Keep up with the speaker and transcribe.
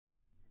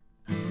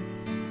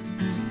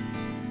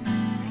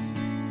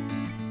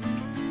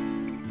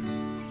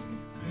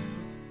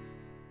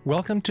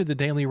Welcome to the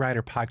Daily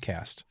Writer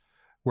Podcast,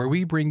 where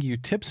we bring you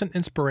tips and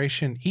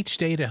inspiration each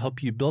day to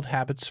help you build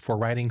habits for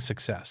writing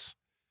success.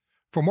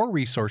 For more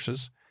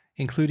resources,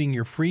 including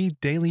your free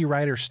Daily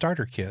Writer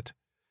Starter Kit,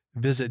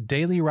 visit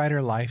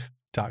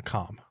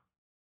dailywriterlife.com.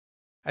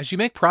 As you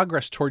make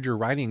progress toward your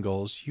writing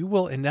goals, you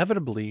will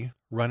inevitably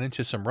run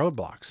into some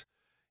roadblocks.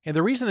 And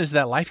the reason is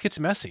that life gets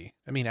messy.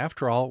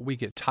 After all, we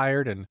get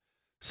tired and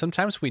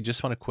sometimes we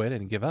just want to quit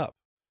and give up.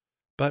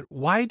 But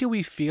why do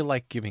we feel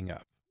like giving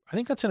up? I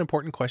think that's an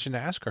important question to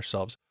ask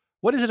ourselves.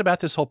 What is it about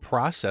this whole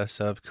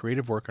process of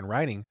creative work and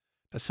writing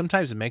that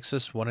sometimes makes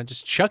us want to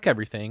just chuck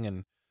everything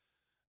and,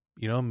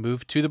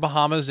 move to the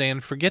Bahamas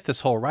and forget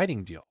this whole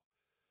writing deal?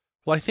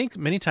 Well, I think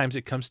many times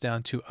it comes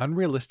down to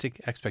unrealistic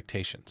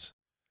expectations.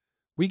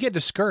 We get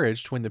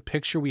discouraged when the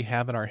picture we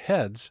have in our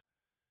heads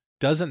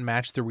doesn't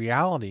match the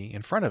reality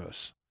in front of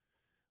us.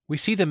 We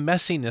see the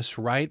messiness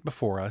right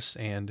before us,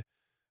 and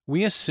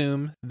we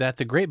assume that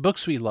the great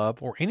books we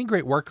love, or any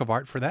great work of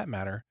art for that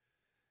matter,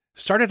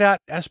 started out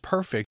as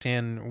perfect,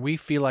 and we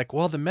feel like,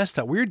 the mess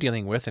that we're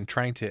dealing with and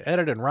trying to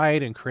edit and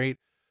write and create,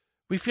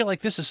 we feel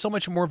like this is so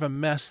much more of a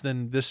mess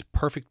than this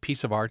perfect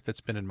piece of art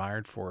that's been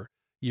admired for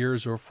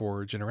years or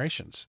for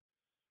generations.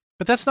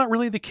 But that's not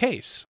really the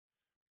case.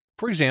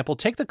 For example,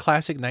 take the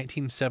classic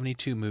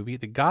 1972 movie,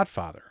 The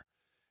Godfather.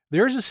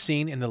 There is a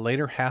scene in the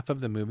later half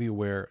of the movie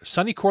where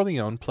Sonny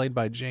Corleone, played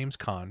by James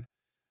Caan,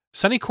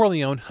 Sonny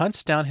Corleone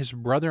hunts down his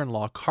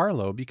brother-in-law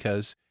Carlo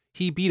because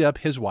he beat up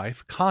his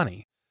wife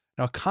Connie.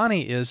 Now,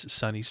 Connie is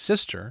Sonny's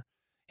sister,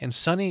 and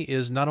Sonny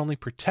is not only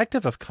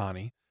protective of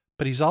Connie,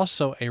 but he's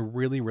also a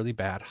really, really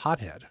bad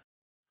hothead.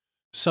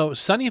 So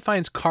Sonny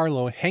finds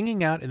Carlo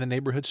hanging out in the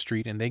neighborhood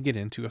street, and they get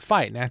into a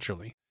fight,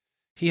 naturally.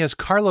 He has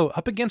Carlo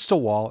up against a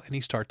wall, and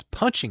he starts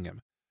punching him.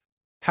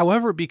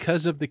 However,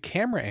 because of the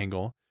camera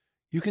angle,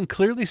 you can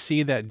clearly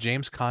see that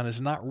James Caan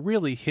is not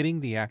really hitting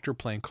the actor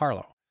playing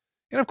Carlo.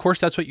 And of course,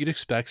 that's what you'd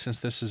expect since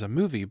this is a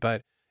movie,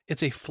 but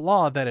it's a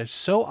flaw that is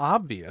so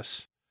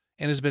obvious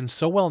and has been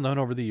so well known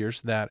over the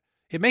years that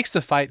it makes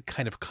the fight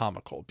kind of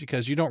comical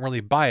because you don't really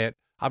buy it,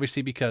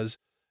 obviously, because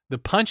the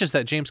punches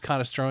that James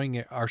Caan is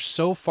throwing are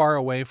so far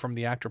away from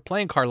the actor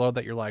playing Carlo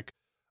that you're like,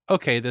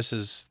 okay, this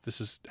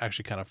is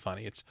actually kind of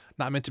funny. It's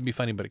not meant to be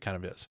funny, but it kind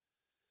of is.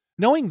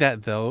 Knowing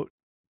that, though,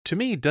 to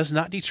me, does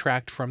not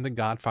detract from The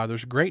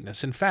Godfather's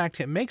greatness. In fact,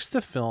 it makes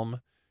the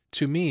film,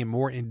 to me,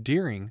 more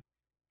endearing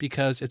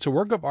because it's a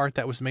work of art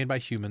that was made by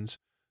humans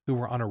who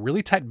were on a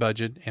really tight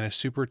budget and a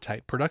super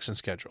tight production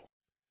schedule.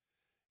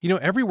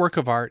 Every work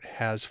of art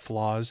has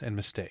flaws and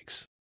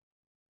mistakes.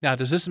 Now,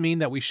 does this mean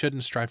that we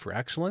shouldn't strive for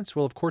excellence?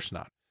 Well, of course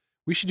not.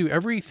 We should do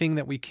everything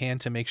that we can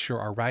to make sure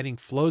our writing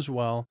flows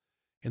well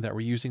and that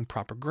we're using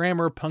proper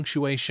grammar,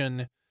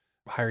 punctuation,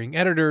 hiring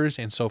editors,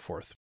 and so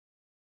forth.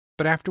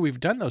 But after we've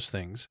done those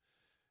things,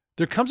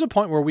 there comes a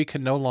point where we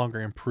can no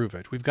longer improve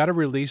it. We've got to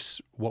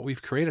release what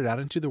we've created out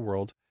into the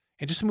world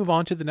and just move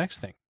on to the next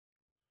thing.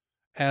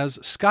 As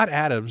Scott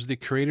Adams, the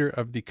creator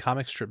of the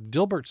comic strip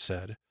Dilbert,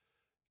 said,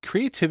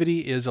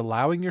 creativity is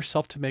allowing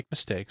yourself to make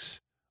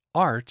mistakes.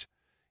 Art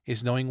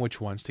is knowing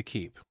which ones to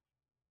keep.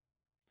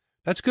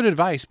 That's good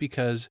advice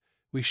because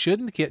we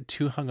shouldn't get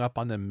too hung up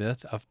on the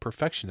myth of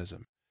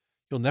perfectionism.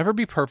 You'll never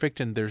be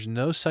perfect, and there's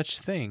no such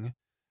thing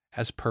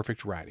as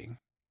perfect writing.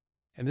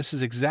 And this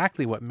is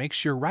exactly what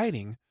makes your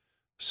writing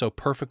so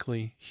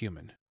perfectly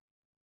human.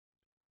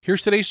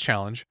 Here's today's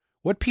challenge.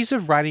 What piece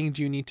of writing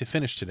do you need to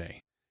finish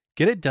today?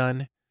 Get it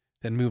done,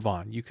 then move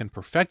on. You can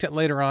perfect it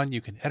later on.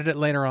 You can edit it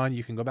later on.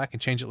 You can go back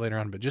and change it later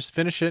on, but just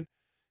finish it,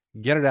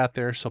 get it out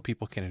there so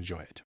people can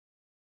enjoy it.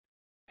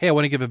 Hey, I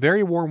want to give a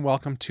very warm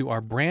welcome to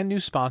our brand new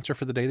sponsor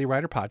for the Daily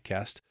Writer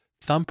Podcast,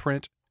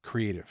 Thumbprint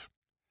Creative.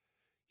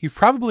 You've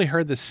probably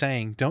heard the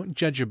saying, don't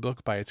judge a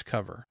book by its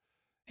cover.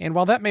 And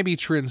while that may be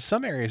true in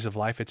some areas of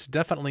life, it's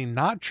definitely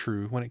not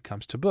true when it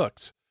comes to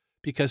books,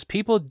 because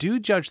people do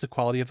judge the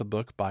quality of a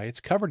book by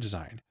its cover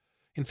design.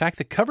 In fact,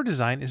 the cover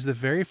design is the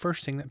very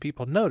first thing that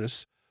people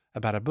notice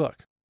about a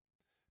book.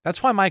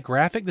 That's why my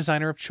graphic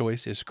designer of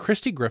choice is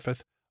Christy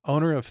Griffith,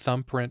 owner of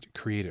Thumbprint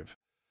Creative.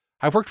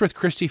 I've worked with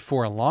Christy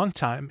for a long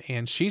time,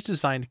 and she's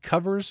designed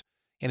covers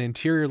and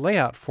interior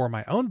layout for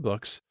my own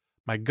books,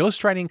 my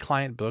ghostwriting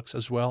client books,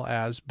 as well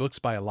as books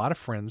by a lot of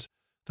friends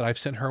that I've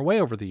sent her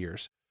way over the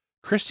years.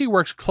 Christy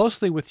works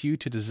closely with you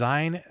to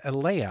design a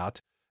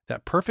layout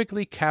that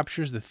perfectly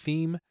captures the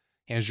theme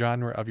and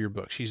genre of your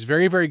book. She's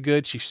very, very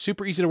good. She's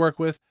super easy to work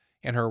with,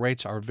 and her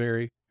rates are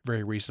very,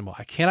 very reasonable.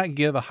 I cannot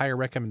give a higher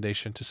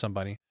recommendation to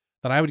somebody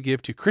than I would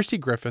give to Christy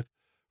Griffith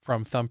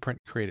from Thumbprint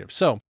Creative.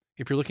 So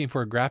if you're looking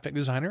for a graphic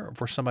designer or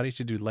for somebody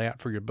to do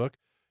layout for your book,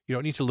 you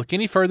don't need to look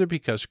any further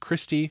because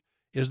Christy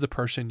is the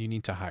person you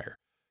need to hire.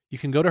 You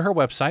can go to her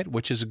website,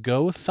 which is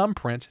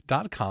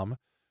gothumbprint.com,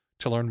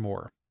 to learn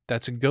more.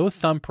 That's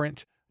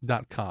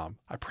gothumbprint.com.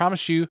 I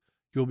promise you'll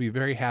be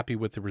very happy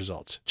with the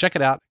results. Check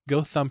it out,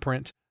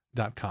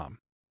 gothumbprint.com.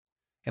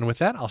 And with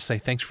that, I'll say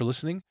thanks for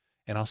listening,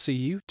 and I'll see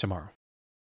you tomorrow.